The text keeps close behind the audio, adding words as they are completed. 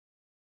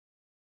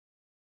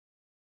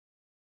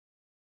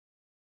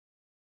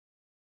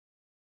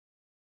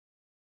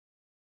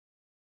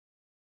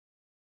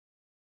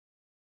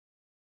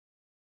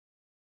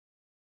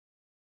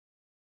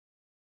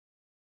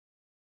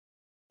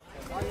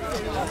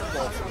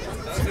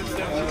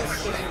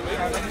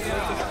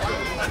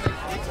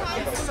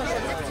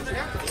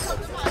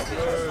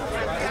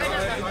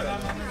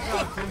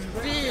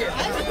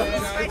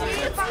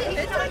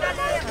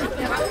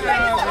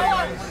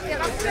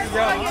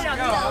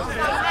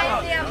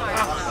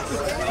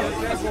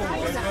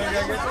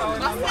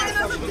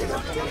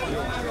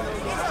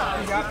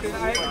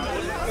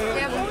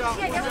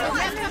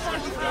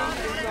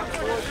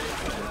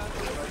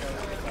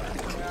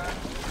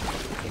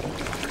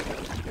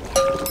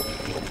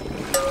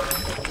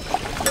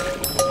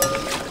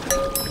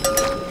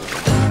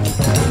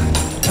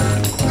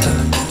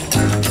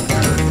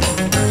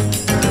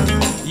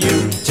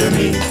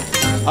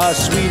Are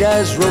sweet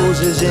as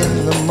roses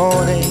in the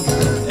morning,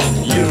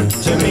 and you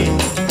to me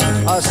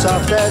are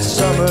soft as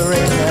summer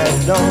rain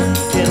at dawn.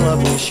 In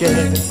love we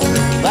share,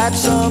 that's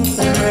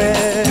something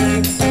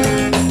rare.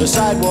 The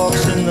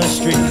sidewalks in the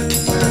street,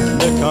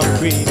 the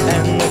concrete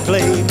and the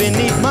clay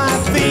beneath my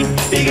feet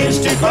begins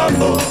to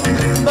crumble,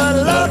 but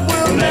love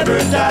will never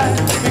die,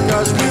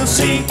 because we'll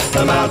see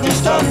the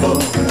mountains tumble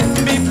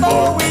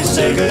before we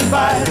say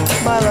goodbye.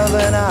 My love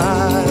and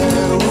I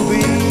will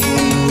be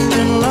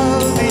in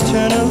love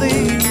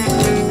eternally.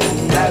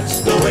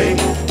 That's the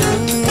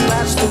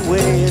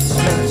way it's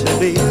meant to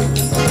be.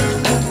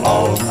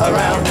 All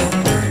around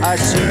I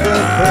see the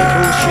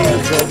purple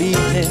shades of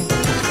evening,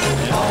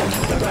 and all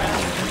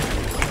around.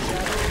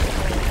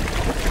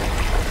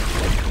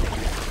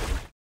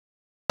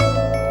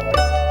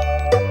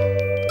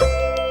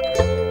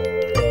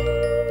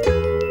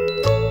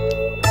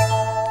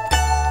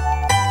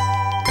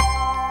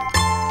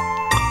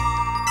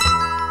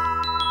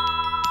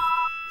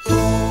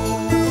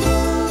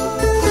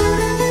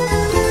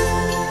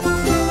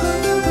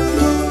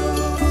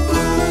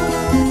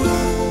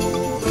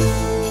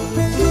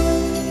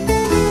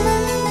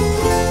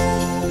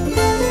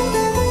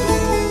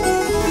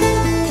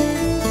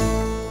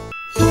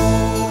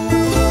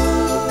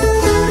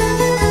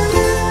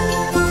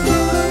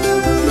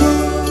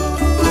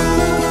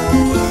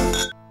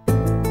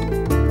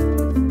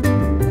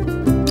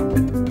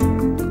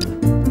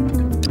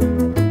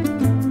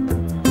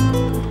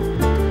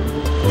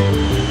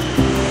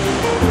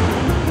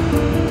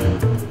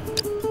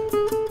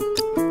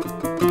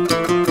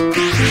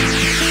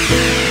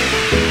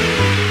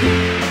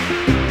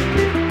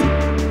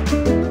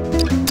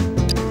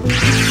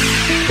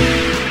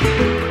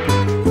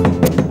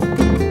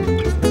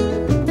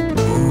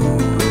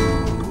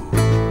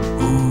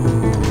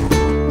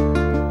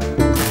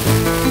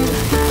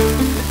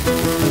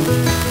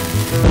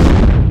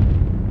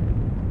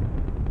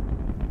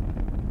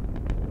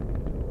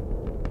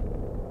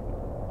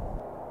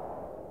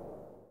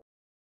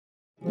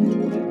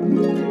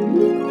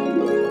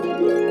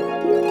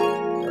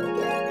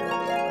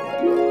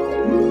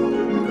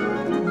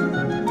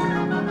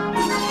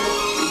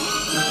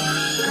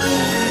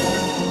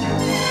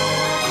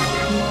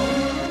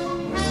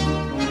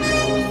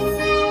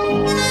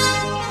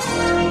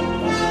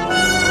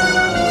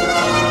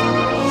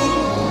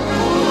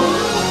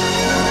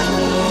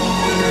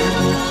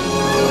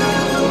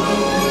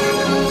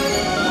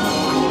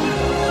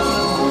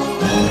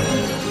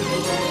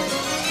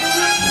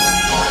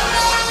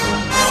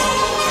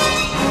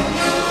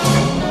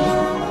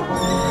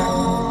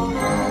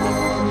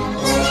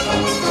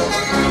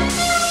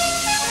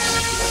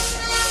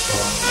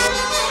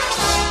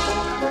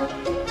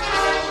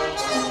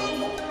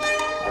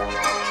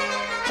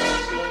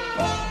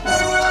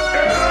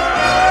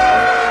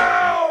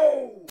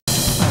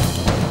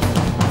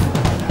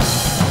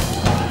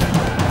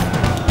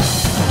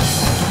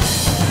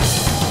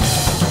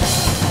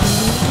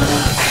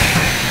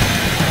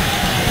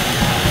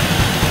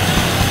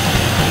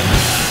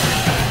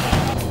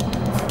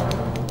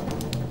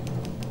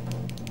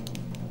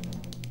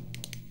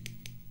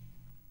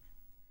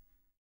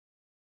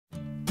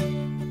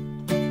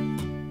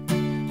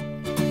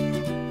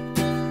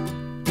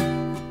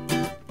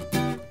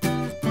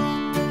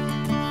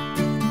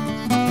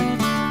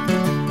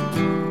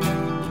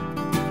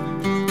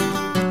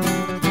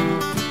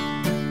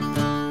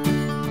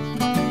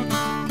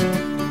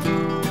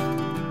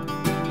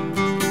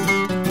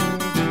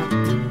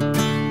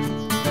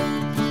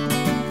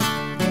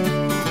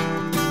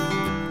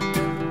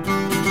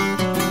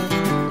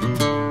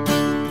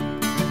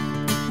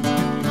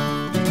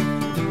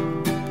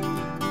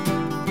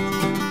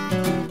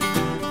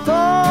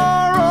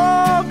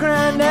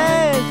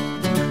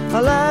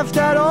 laughed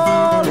at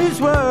all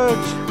his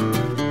words.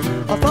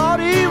 I thought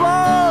he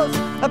was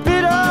a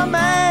bitter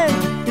man.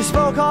 He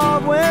spoke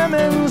of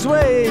women's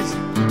ways.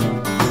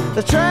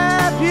 They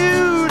trap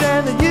you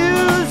and they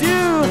use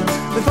you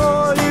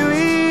before you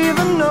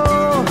even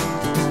know.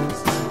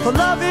 For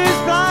love is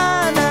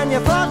blind and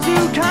you're far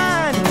too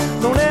kind.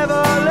 Don't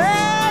ever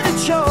let it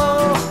show.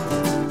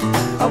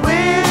 I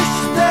wish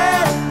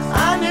that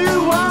I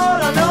knew what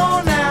I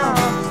know now.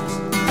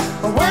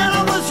 When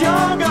I was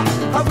younger,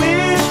 I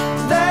wish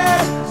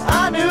that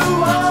I knew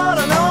what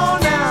I know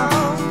now.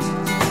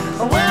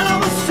 When I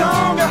was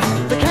stronger,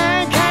 the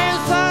can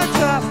such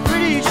a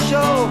pretty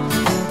show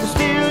to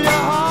steal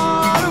your heart.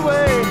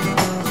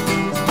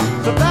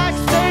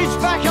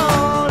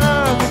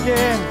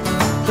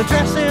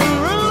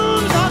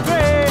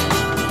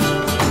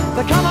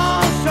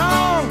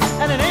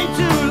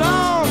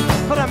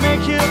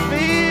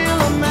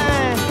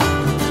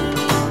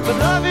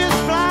 love you